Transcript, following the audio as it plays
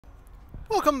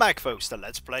Welcome back, folks, to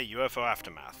Let's Play UFO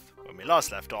Aftermath. When we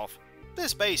last left off,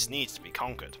 this base needs to be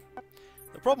conquered.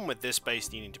 The problem with this base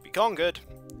needing to be conquered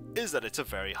is that it's a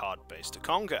very hard base to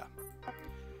conquer.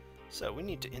 So we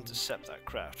need to intercept that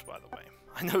craft, by the way.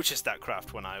 I noticed that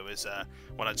craft when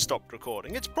I'd stopped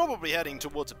recording. It's probably heading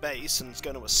towards a base and it's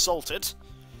going to assault it.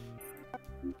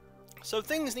 So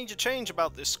things need to change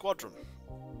about this squadron.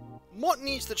 What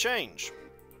needs to change?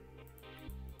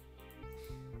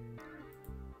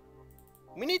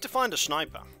 We need to find a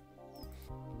sniper.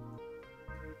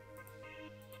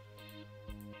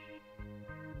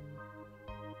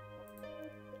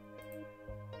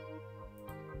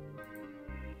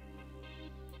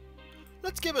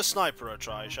 Let's give a sniper a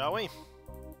try, shall we?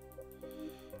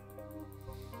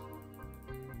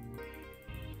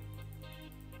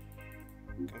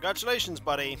 Congratulations,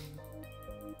 buddy.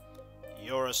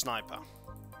 You're a sniper.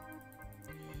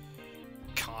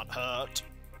 Can't hurt.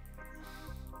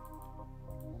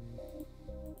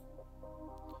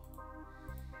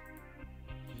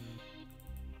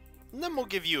 And then we'll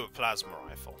give you a plasma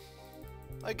rifle.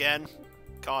 Again,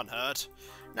 can't hurt.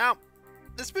 Now,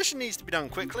 this mission needs to be done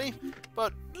quickly,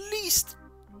 but at least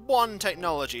one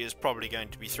technology is probably going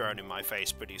to be thrown in my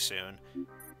face pretty soon.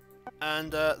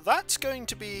 And that's going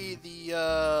to be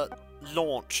the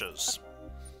launchers.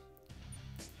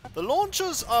 The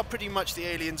launchers are pretty much the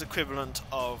aliens' equivalent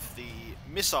of the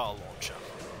missile launcher.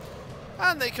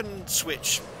 And they can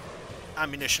switch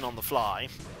ammunition on the fly.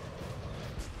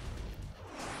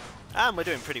 And we're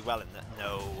doing pretty well in that.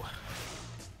 No.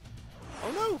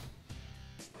 Oh no!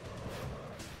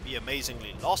 We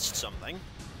amazingly lost something.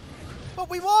 But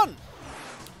we won!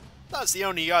 That's the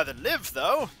only guy that lived,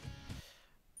 though.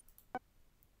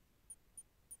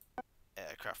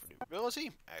 Aircraft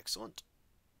maneuverability. Excellent.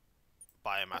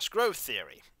 Biomass growth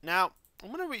theory. Now,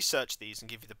 I'm going to research these and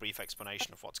give you the brief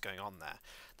explanation of what's going on there.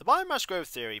 The biomass growth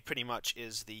theory pretty much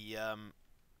is the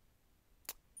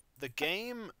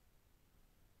game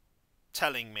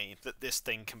telling me that this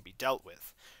thing can be dealt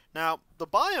with. Now, the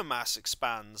biomass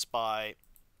expands by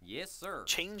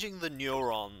changing the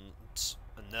neurons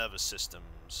and nervous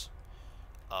systems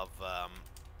of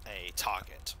a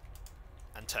target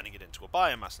and turning it into a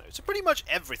biomass node. So pretty much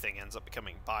everything ends up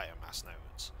becoming biomass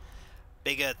nodes.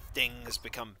 Bigger things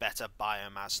become better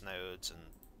biomass nodes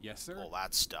and all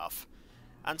that stuff.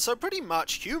 And so pretty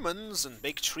much humans and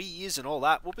big trees and all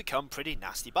that will become pretty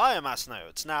nasty biomass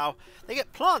nodes. Now, they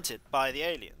get planted by the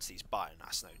aliens, these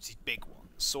biomass nodes, these big ones,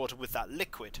 sort of with that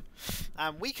liquid.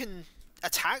 And we can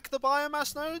attack the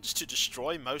biomass nodes to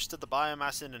destroy most of the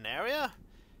biomass in an area,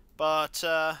 but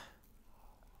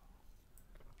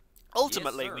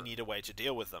ultimately we need a way to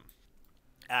deal with them.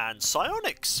 And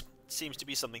psionics seems to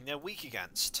be something they're weak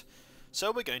against.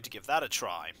 So we're going to give that a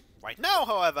try. Right now,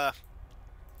 however,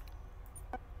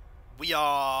 we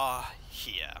are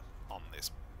here on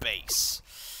this base.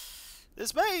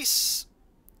 This base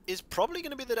is probably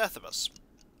going to be the death of us.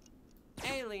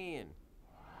 Alien!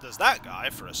 There's that guy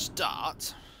for a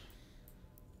start.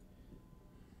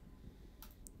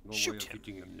 No Shoot way of him.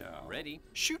 hitting now. Ready?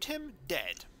 Shoot him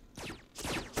dead.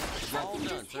 All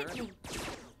done, sir.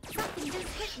 Something just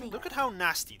hit me. Look at how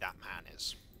nasty that man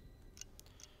is.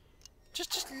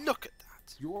 Just look at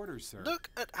that. Your order, sir. Look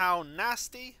at how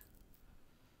nasty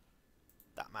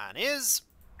that man is.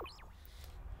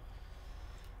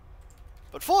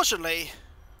 But fortunately,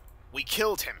 we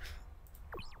killed him.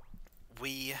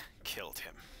 We killed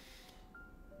him.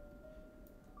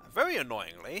 Very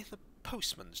annoyingly, the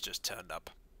postman's just turned up.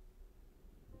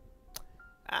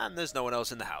 And there's no one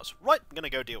else in the house. Right, I'm gonna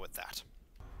go deal with that.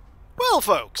 Well,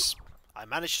 folks, I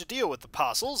managed to deal with the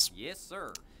parcels. Yes,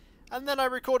 sir. And then I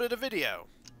recorded a video.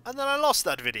 And then I lost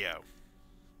that video.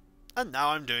 And now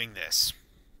I'm doing this.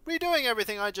 Redoing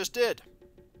everything I just did.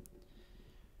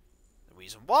 The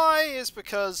reason why is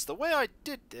because the way I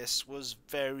did this was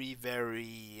very,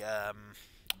 very, There's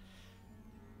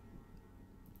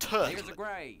a turtly.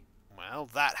 gray. Well,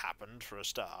 that happened for a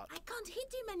start. I can't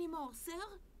hit him anymore, sir.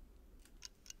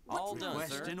 All done,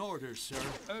 Request sir. in order, sir.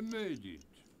 I made it.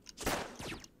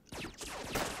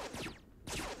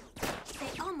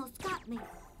 They almost got me.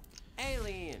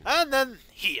 Alien! And then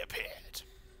he appeared.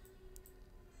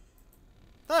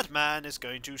 That man is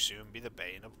going to soon be the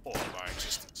bane of all of our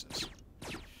existences.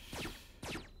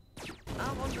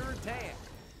 I'm under attack.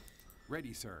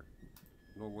 Ready, sir.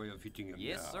 No way of hitting him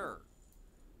Yes, now. sir.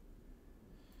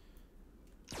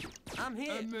 I'm I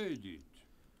hit. made it.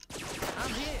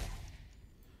 I'm hit.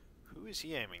 Who is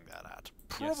he aiming that at?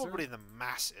 Yes, sir. Probably the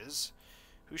masses,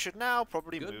 who should now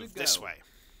probably Good to move this go. way.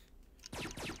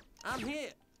 I'm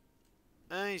hit.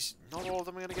 Not all of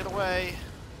them are going to get away.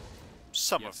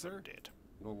 Some Yes, of them sir. did.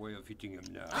 No way of hitting him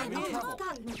now. I'm Oh, hit.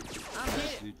 got me. I'm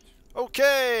hit. It,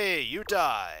 Okay, you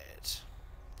died.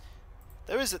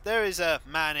 There is a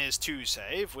man is to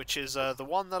save, which is the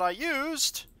one that I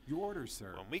used your orders,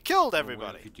 sir. when we killed No way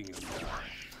everybody. of hitting him now.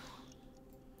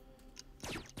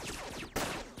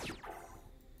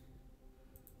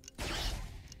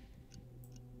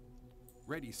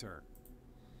 Ready, sir.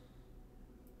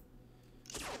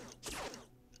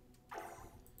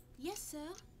 Yes,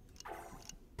 sir.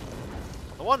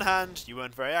 On the one hand, you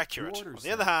weren't very accurate. Your orders, On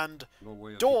the other sir. hand, No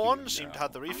way of Dawn hitting him seemed to now.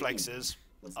 have the reflexes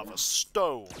of a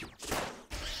stone.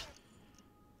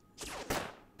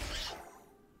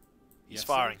 He's Yes, sir.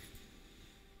 firing.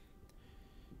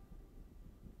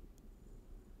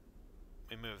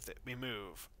 We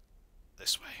move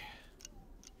this way.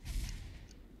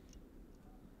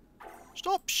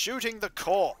 Stop shooting the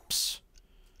corpse!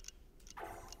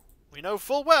 We know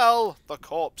full well the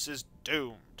corpse is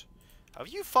doomed. Have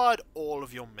you fired all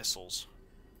of your missiles?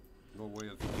 No way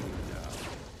of hitting him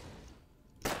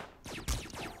now.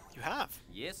 You have.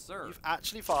 Yes, sir. You've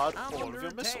actually fired I'm all of under your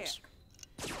attack. missiles.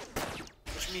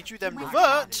 Which means you then My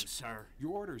revert sir.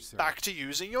 Your orders, sir. back to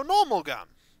using your normal gun.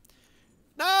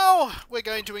 Now, we're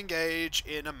going to engage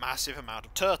in a massive amount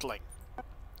of turtling.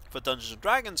 For Dungeons &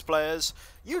 Dragons players,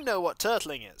 you know what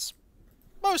turtling is.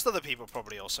 Most other people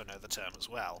probably also know the term as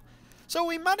well. So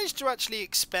we managed to actually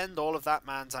expend all of that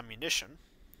man's ammunition.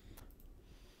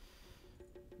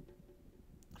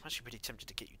 I'm actually pretty tempted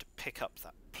to get you to pick up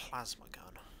that plasma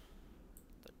gun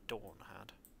that Dawn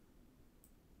had.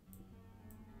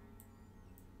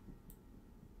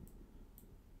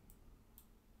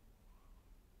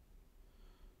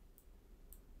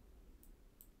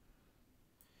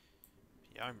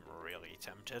 Yeah, I'm really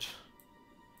tempted.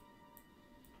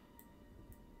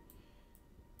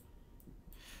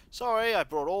 Sorry, I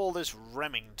brought all this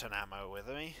Remington ammo with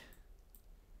me.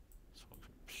 It's all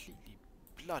completely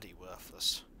bloody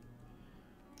worthless.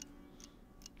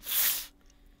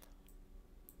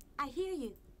 I hear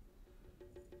you.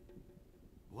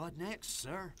 What next,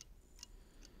 sir?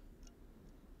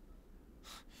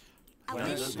 I Well,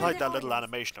 wait I for like the that little orders.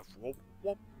 animation of whoop,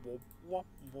 whoop, whoop, whoop,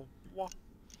 whoop, whoop.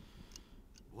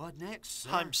 What next, sir?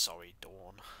 I'm sorry,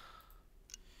 Dawn.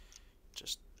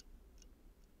 Just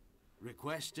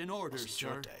Requesting orders, wasn't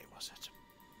your sir. day, was it?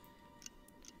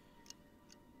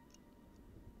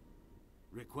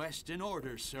 Requesting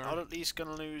orders, sir. Not at least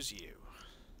gonna lose you.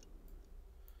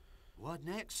 What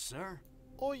next, sir?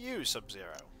 Or you,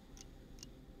 Sub-Zero.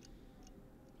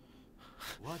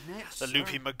 What next, The sir?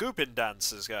 Loopy Magoopin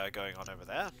dance is going on over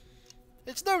there.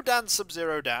 It's no dance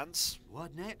Sub-Zero dance,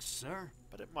 What next, sir?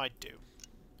 but it might do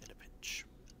in a pinch.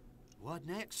 What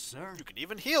next, sir? You can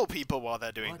even heal people while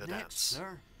they're doing What the next, dance.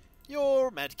 sir? Your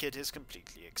medkit is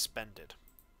completely expended.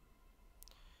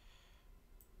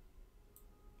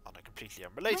 On a completely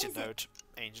unrelated Where is it? note,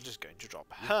 Angel is going to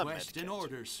drop her Requesting medkit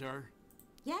orders, sir.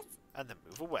 Yes? and then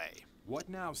move away. What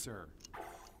now, sir?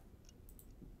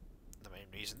 The main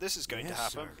reason this is going to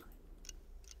Yes, happen...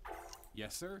 sir.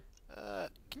 Yes, sir.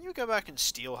 Can you go back and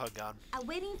steal her gun? I'm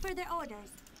waiting for their orders.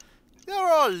 There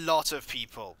are a lot of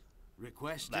people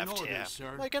Requesting left orders, here.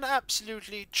 sir. Like an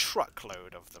absolutely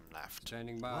truckload of them left.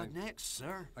 Standing by. What next,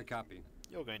 sir? I copy.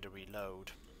 You're going to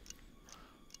reload.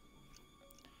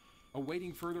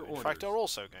 Awaiting further In orders. fact, are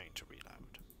also going to reload.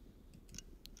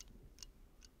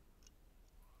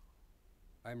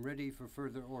 I'm ready for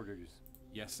further orders.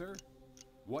 Yes, sir.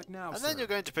 What now, And sir? then you're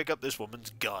going to pick up this woman's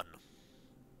gun.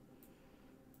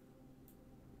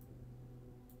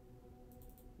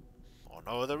 For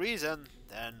no other reason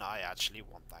than I actually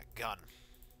want that gun.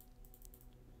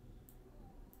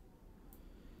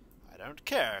 I don't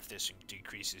care if this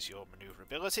decreases your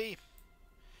maneuverability.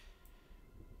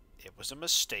 It was a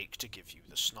mistake to give you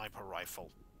the sniper rifle.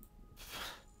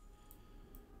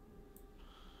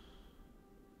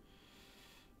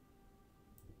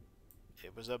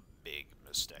 It was a big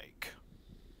mistake.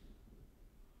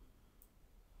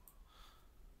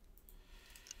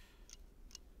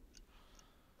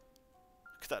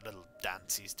 Look at that little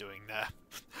dance he's doing there.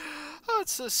 Oh,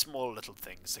 it's the small little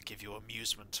things that give you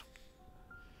amusement.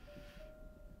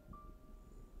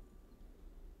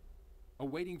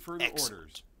 Awaiting further Excellent.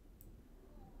 orders.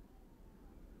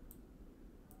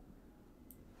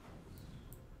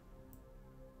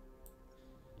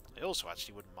 I also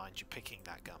actually wouldn't mind you picking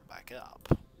that gun back up.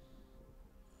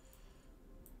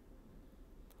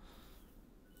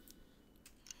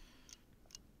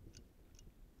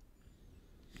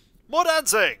 More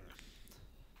dancing!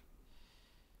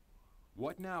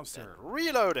 What now, Then sir?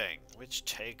 reloading, which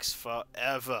takes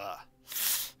forever.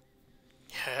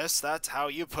 Yes, that's how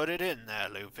you put it in there,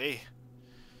 Loopy.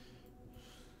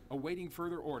 Awaiting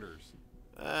further orders.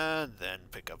 And then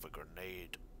pick up a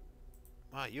grenade.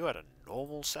 Wow, you had a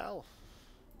normal cell?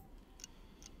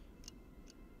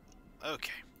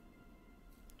 Okay.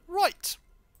 Right!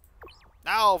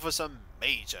 Now for some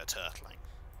major turtling.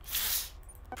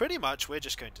 Pretty much we're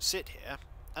just going to sit here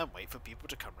and wait for people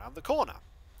to come round the corner.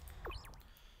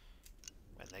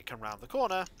 When they come round the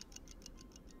corner,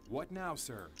 What now,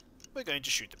 sir? we're going to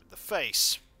shoot them in the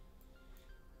face.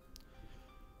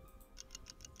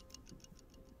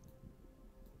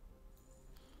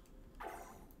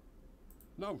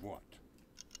 Now what?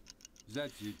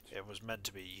 That's it. It was meant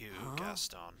to be you, Huh?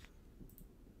 Gaston.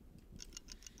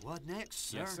 What next,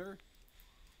 sir? Yes, sir.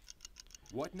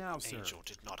 What now, sir? Angel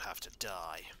did not have to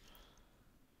die.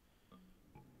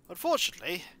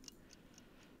 Unfortunately,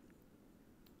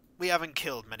 we haven't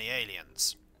killed many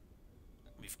aliens.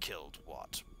 We've killed,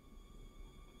 what?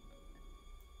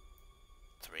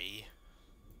 3?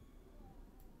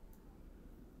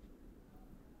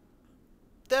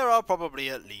 There are probably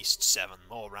at least 7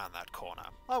 more around that corner.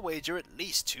 I wager at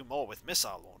least 2 more with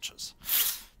missile launchers.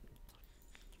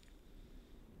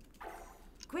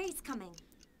 Gray's coming.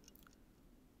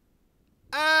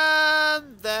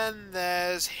 And then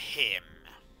there's him.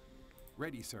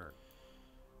 Ready, sir.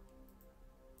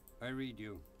 I read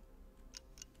you.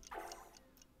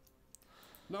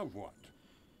 Now what?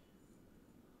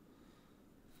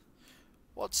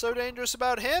 What's so dangerous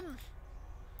about him?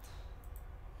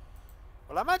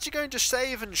 Well, I'm actually going to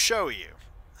save and show you.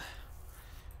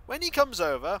 When he comes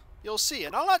over, you'll see,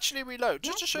 and I'll actually reload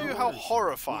just to show you how Orders, sir.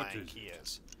 horrifying What is he it?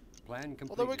 is. Plan completed.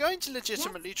 Although we're going to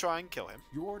legitimately try and kill him.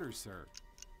 Your orders, sir.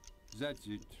 That's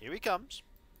it. Here he comes.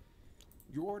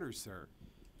 Your orders, sir.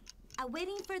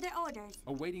 Awaiting further orders.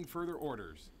 Awaiting further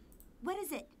orders. What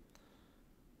is it?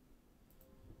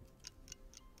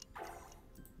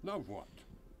 Now what?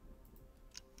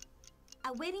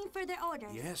 Awaiting further orders.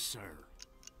 Yes, sir.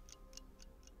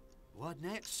 What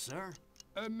next, sir?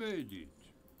 I made it.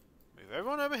 Move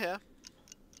everyone over here.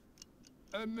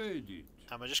 I made it.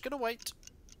 And we're just going to wait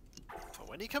for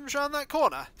when he comes round that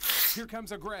corner. Here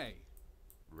comes a gray.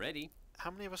 Ready.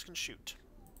 How many of us can shoot?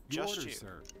 Your Just orders, you.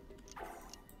 sir.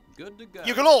 Good to go.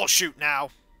 You can all shoot now.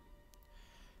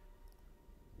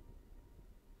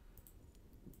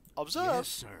 Observe Yes,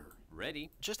 sir. Ready.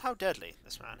 just how deadly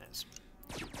this man is.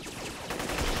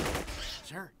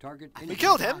 Sir, Target. I We think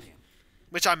killed I got him.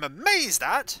 Which I'm amazed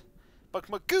at, but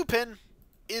McGoopin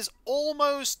is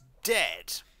almost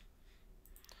dead.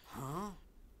 Huh?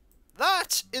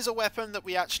 That is a weapon that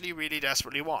we actually really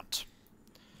desperately want.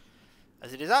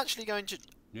 As it is actually going to...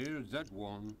 There's that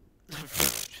one.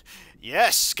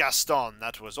 Yes, Gaston,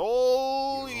 that was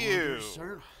all Your you. orders,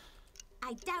 sir?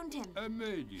 I downed him. I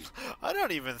made it. I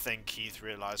don't even think Keith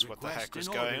realised what the heck was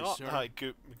Request going in on. orders,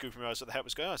 sir. Goopin realised what the heck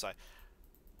was going on. I was like,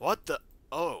 what the...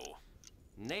 Oh.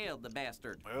 Nailed the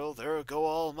bastard. Well, there go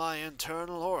all my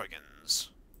internal organs.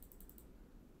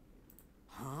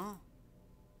 Huh?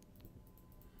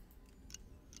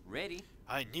 Ready.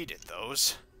 I needed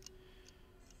those.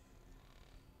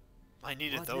 I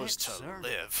needed What those next, to sir?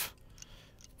 live.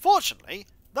 Fortunately,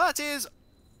 that is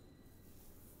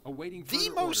Awaiting the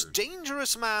further most orders.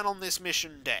 dangerous man on this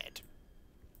mission dead.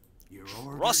 Your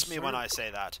orders, Trust me sir? when I say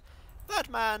that.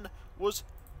 That man was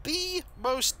the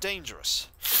most dangerous.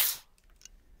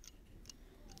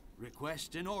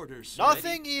 Request an order, sir.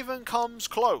 Nothing even comes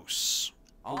close.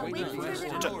 Awaiting Awaiting Request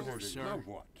further an orders. order, sir. Now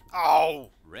what? Oh,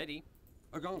 Ready.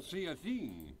 I can't see a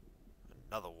thing.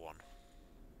 another one.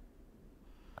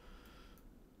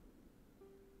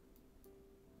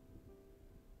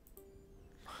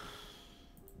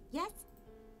 Yes?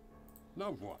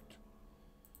 Now what?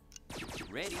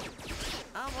 Ready.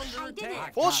 I'm I under did it.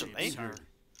 attack. Fortunately, Sir.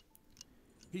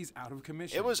 He's out of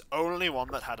commission. it was only one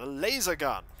that had a laser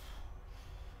gun.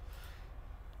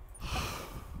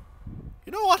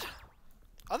 You know what?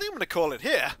 I think I'm going to call it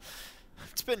here.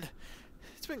 It's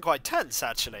been quite tense,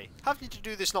 actually. Having to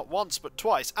do this not once but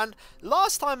twice. And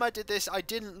last time I did this, I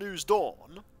didn't lose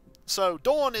Dawn. So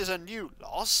Dawn is a new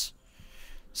loss.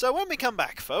 So when we come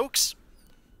back, folks,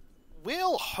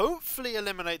 we'll hopefully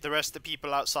eliminate the rest of the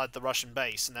people outside the Russian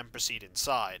base and then proceed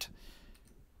inside.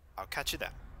 I'll catch you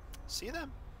then. See you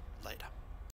then. Later.